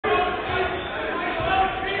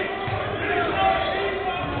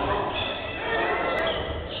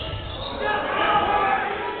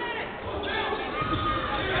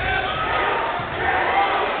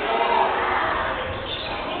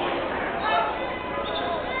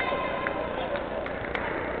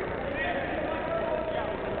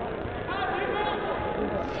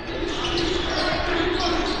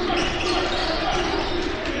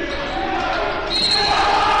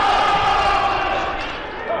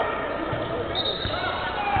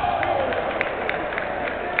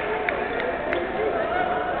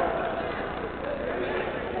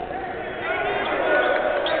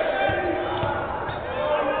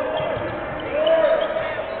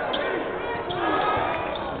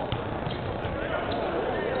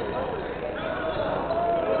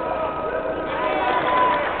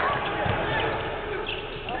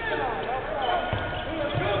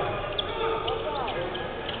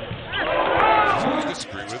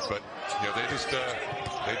it, but they just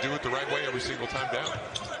they do it the right way every single time down.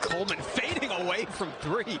 Coleman fading away from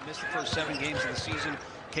three. Missed the first 7 games of the season.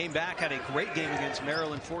 Came back, had a great game against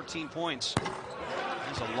Maryland, 14 points.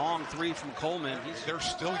 There's a long three from Coleman. They're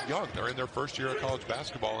still young. They're in their first year of college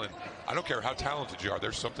basketball, and I don't care how talented you are.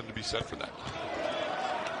 There's something to be said for that.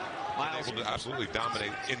 Miles Able to absolutely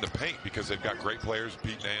dominate in the paint because they've got great players,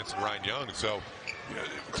 Pete Nance and Ryan Young. And so,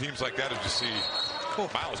 teams like that is to see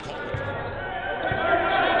Miles Coleman.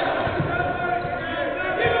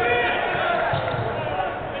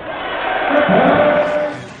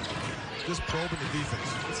 Just probing the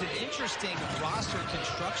defense. It's an interesting roster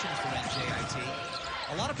construction for NJIT.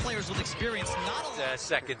 A lot of players with experience, not a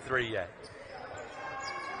second three yet.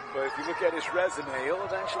 But if you look at his resume, he'll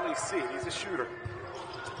eventually see it. He's a shooter.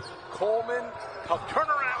 Coleman, tough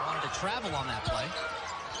turnaround. Wanted to travel on that play.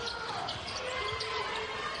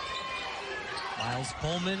 Miles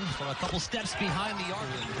Coleman from a couple steps behind the arc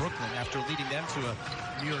in Brooklyn after leading them to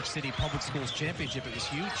a New York City Public Schools championship. It was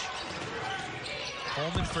huge.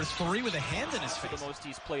 Coleman for three with a hand in his face. The most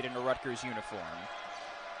he's played in a Rutgers uniform.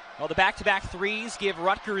 Well, the back-to-back threes give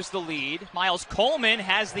Rutgers the lead. Miles Coleman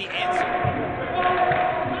has the answer.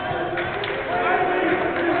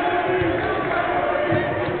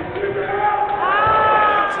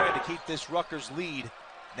 Trying to keep this Rutgers lead.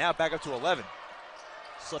 Now back up to 11.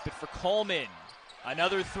 Slip it for Coleman.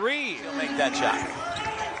 Another three. He'll make that shot.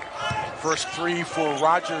 First three for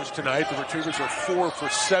Rogers tonight. The Retrievers are 4 for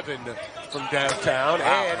 7 from downtown.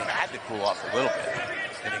 Wow, And had to cool off a little bit.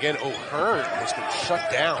 And again, O'Hearn has been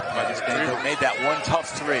shut down by this game. Made that one tough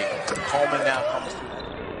three. Coleman now comes through.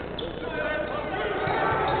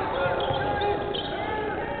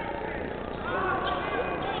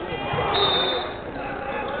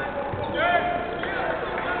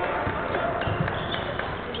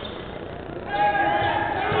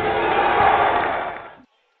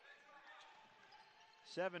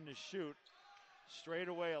 Seven to shoot. Straight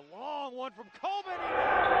away, a long one from Coleman.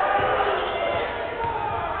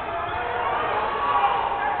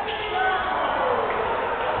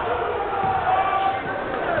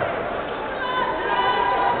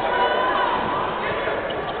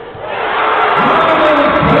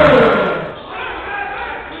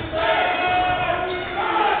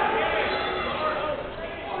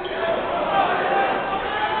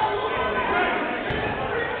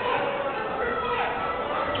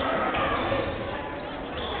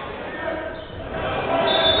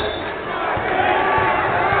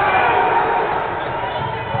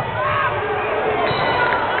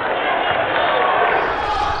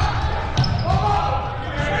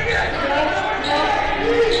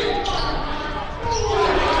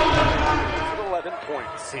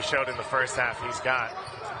 He showed in the first half he's got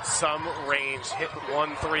some range, hit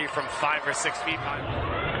 1-3 from 5 or 6 feet.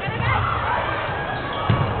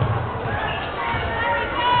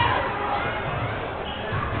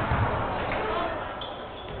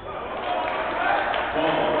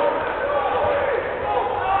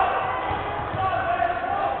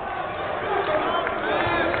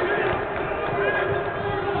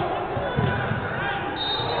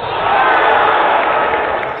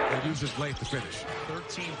 Uses late to finish.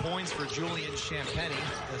 13 points for Julian Champagny,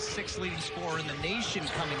 the 6th leading scorer in the nation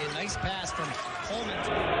coming in. Nice pass from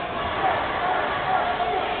Coleman.